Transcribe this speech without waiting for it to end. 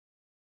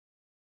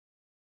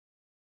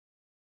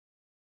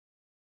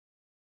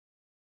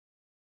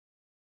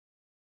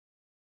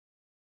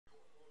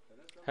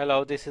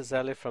Hello, this is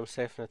Ali from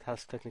Sentinel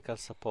HASP Technical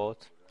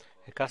Support.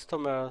 A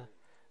customer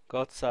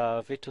got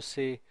a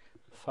V2C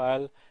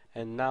file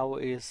and now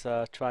is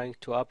trying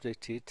to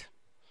update it.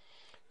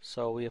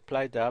 So we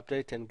applied the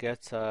update and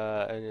get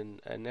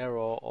an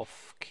error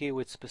of key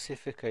with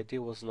specific ID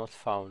was not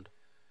found.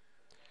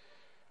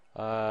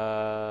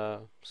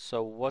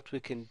 So what we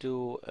can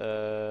do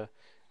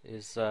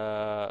is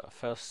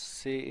first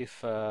see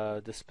if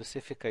the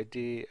specific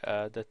ID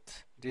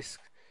that this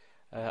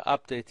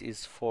update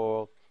is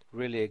for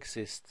really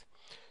exists.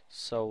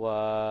 So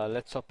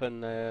let's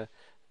open the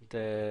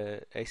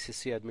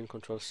ACC Admin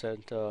Control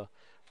Center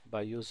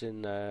by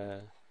using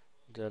the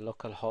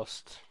local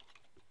host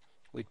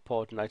with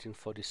port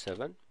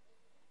 1947.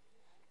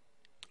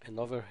 And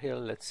over here,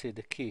 let's see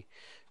the key.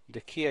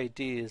 The key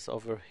ID is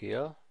over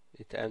here.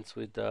 It ends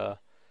with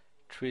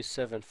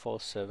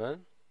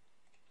 3747.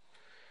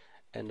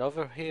 And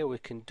over here we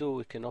can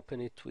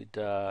open it with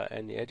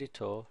any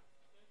editor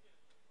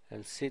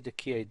and see the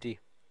key ID,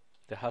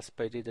 the HASP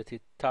ID that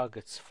it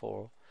targets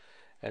for.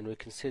 And we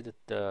can see that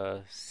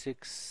the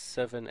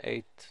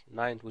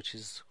 6789, which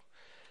is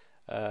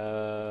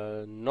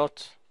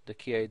not the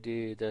key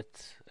ID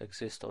that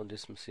exists on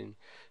this machine.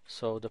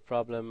 So the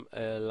problem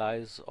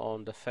lies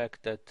on the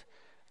fact that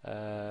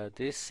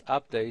this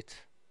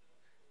update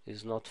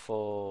is not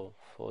for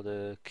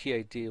the key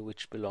ID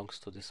which belongs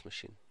to this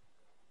machine.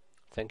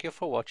 Thank you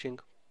for watching.